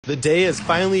The day has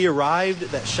finally arrived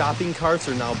that shopping carts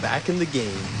are now back in the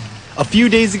game. A few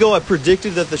days ago I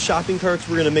predicted that the shopping carts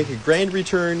were going to make a grand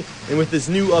return, and with this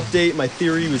new update my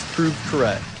theory was proved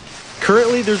correct.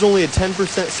 Currently there's only a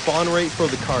 10% spawn rate for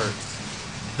the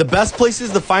carts. The best places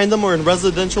to find them are in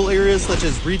residential areas such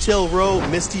as Retail Row,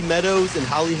 Misty Meadows, and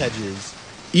Holly Hedges.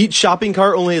 Each shopping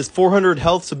cart only has 400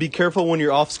 health, so be careful when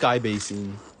you're off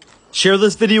skybasing. Share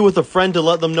this video with a friend to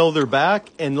let them know they're back,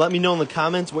 and let me know in the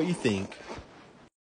comments what you think.